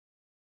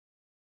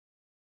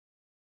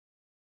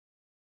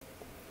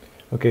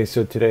Okay,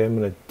 so today I'm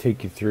going to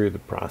take you through the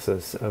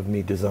process of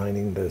me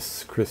designing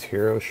this Chris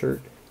Hero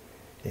shirt.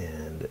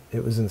 And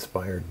it was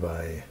inspired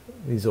by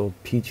these old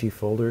Pee-Chee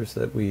folders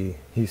that we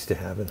used to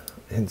have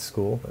in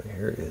school.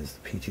 Here is the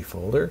Pee-Chee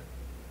folder.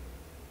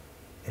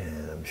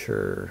 And I'm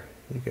sure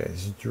you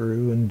guys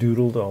drew and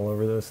doodled all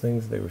over those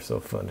things. They were so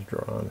fun to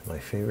draw on. My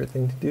favorite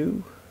thing to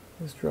do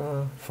was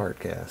draw fart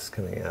gas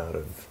coming out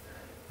of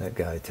that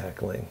guy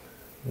tackling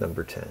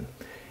number 10.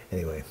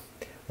 Anyway,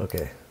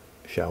 okay,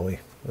 shall we?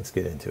 Let's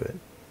get into it.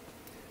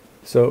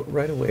 So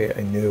right away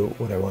I knew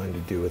what I wanted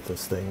to do with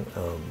this thing.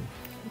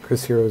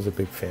 Chris Hero is a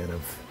big fan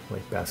of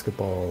like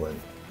basketball and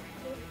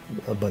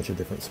a bunch of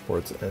different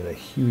sports, and a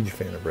huge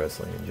fan of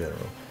wrestling in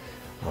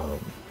general.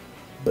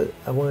 But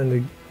I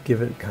wanted to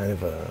give it kind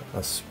of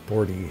a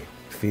sporty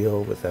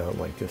feel without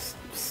like just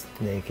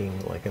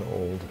snaking like an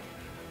old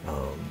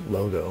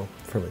logo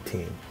from a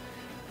team.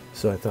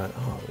 So I thought,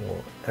 oh,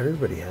 well,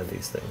 everybody had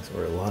these things,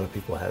 or a lot of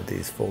people had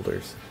these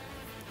folders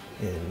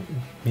in,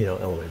 you know,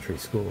 elementary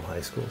school,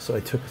 high school. So I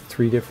took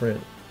 3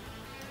 different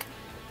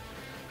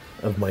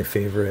of my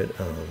favorite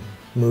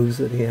moves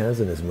that he has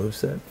in his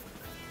moveset,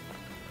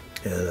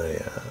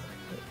 and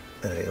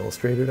I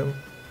illustrated them.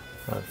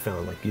 I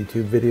found like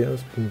YouTube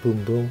videos, boom,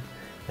 boom, boom,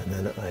 and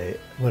then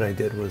what I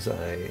did was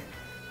I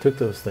took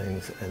those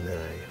things and then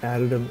I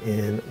added them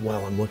in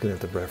while I'm looking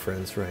at the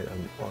reference, right?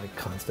 I'm like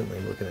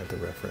constantly looking at the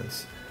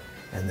reference,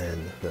 and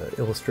then the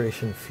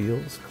illustration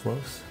feels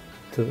close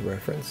to the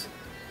reference,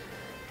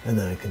 and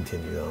then I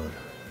continued on.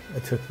 I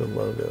took the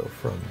logo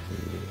from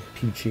the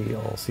Pee-Chee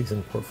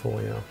all-season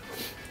portfolio,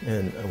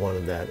 and I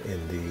wanted that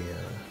in the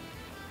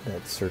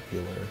that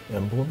circular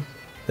emblem.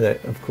 And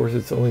of course,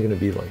 it's only going to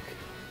be like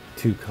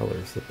 2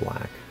 colors, the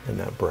black and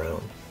that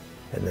brown.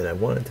 And then I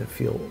wanted to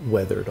feel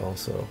weathered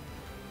also.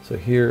 So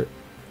here,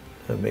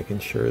 I'm making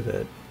sure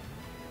that,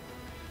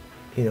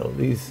 you know,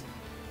 these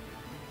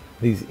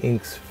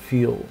inks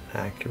feel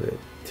accurate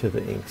to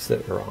the inks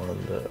that are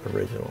on the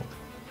original.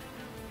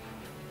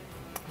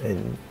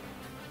 And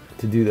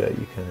to do that,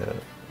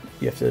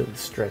 you have to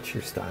stretch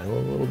your style a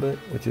little bit,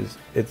 which is,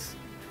 it's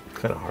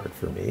kind of hard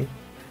for me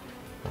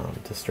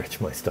to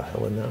stretch my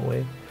style in that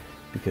way,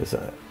 because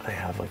I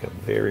have like a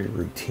very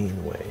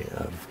routine way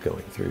of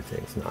going through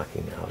things,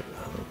 knocking out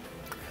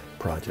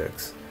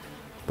projects.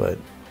 But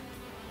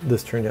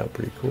this turned out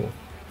pretty cool,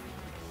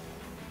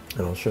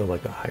 and I'll show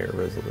like a higher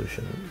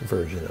resolution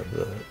version of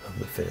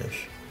the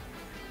finish.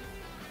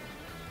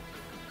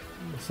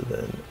 So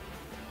then,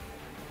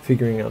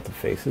 figuring out the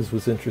faces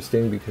was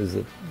interesting, because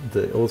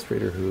the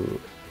illustrator who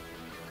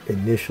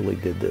initially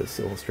did this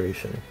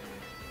illustration,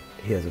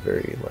 he has a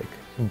very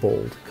like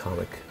bold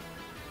comic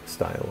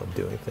style of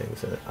doing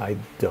things, and I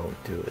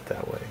don't do it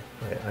that way.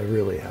 I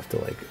really have to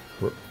like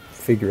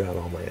figure out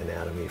all my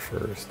anatomy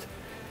first.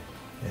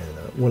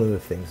 And one of the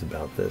things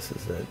about this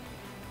is that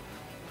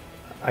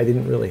I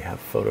didn't really have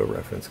photo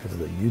reference, because of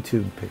the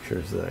YouTube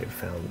pictures that I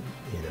found,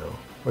 you know,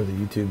 or the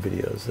YouTube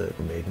videos that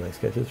made my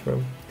sketches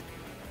from.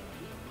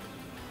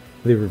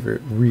 They were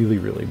really,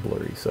 really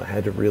blurry, so I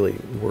had to really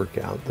work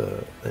out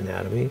the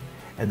anatomy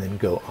and then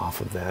go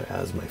off of that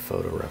as my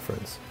photo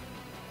reference.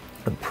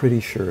 I'm pretty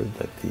sure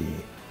that the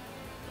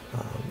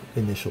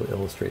initial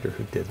illustrator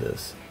who did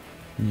this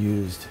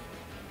used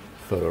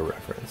photo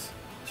reference,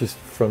 just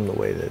from the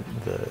way that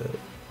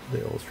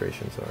the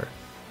illustrations are.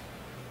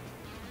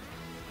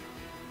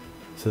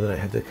 So then I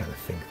had to kind of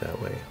think that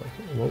way,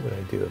 like, what would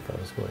I do if I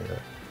was going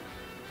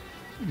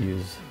to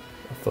use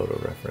a photo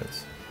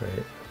reference,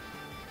 right?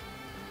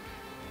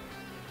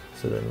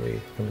 So then we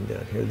coming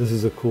down here, this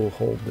is a cool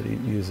hold that he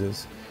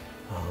uses,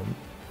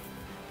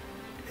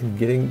 and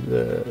getting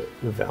the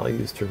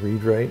values to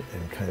read right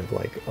and kind of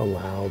like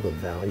allow the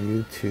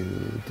value to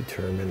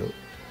determine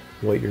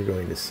what you're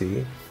going to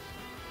see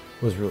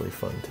was really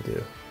fun to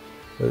do.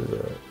 It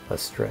was a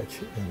stretch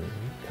in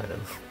kind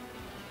of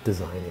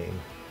designing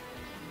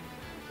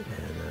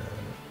and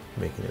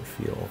making it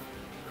feel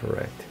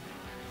correct.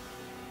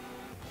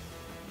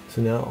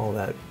 So now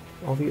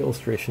all the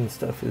illustration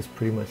stuff is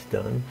pretty much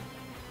done.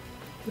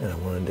 And I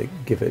wanted to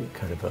give it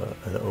kind of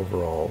an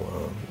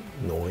overall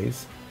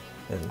noise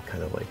and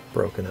kind of like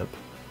broken up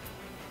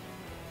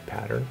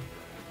pattern,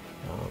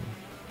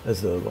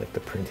 as though like the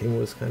printing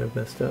was kind of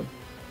messed up.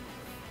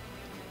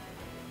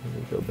 Let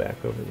me go back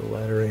over the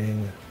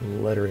lettering. The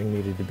lettering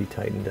needed to be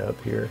tightened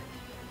up here,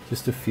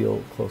 just to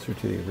feel closer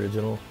to the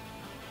original.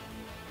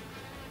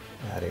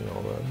 Adding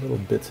all the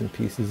little bits and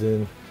pieces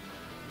in.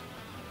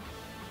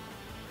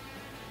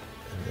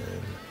 And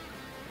then,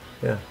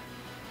 yeah,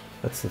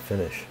 that's the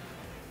finish.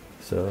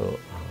 So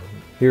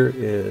here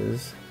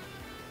is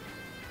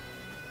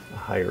a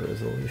higher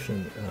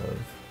resolution of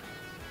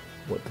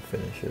what the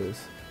finish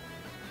is.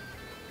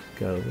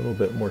 Got a little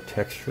bit more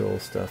textural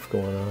stuff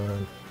going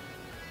on.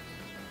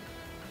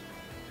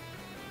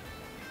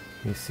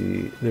 You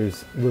see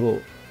there's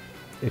little,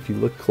 if you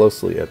look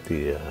closely at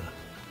the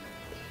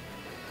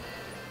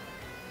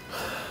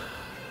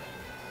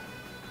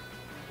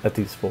at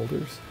these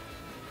folders,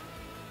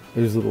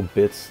 there's little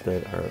bits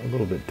that are a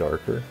little bit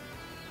darker.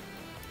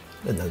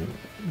 And then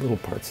little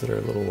parts that are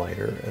a little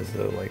lighter, as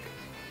though like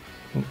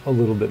a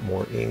little bit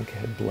more ink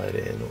had bled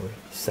in or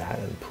sat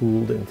and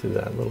pooled into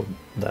that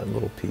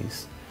little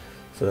piece.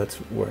 So that's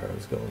where I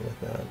was going with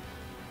that.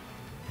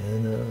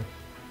 And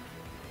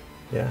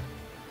yeah,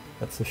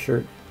 that's the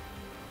shirt.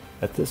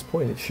 At this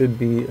point, it should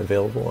be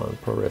available on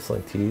Pro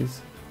Wrestling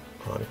Tees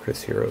on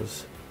Chris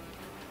Hero's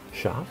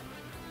shop.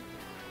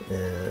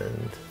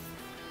 And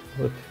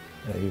look,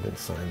 I even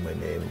signed my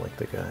name like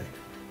the guy.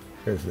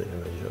 Here's the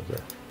image of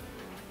the,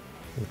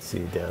 let's see,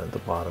 down at the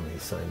bottom he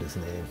signed his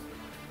name.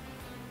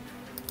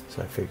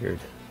 So I figured,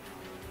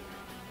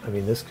 I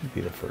mean, this could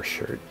be the first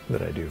shirt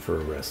that I do for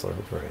a wrestler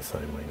where I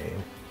sign my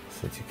name,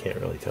 since you can't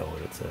really tell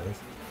what it says.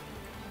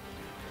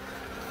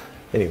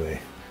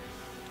 Anyway,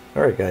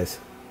 all right guys,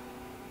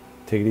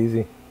 take it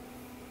easy.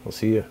 We'll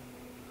see you.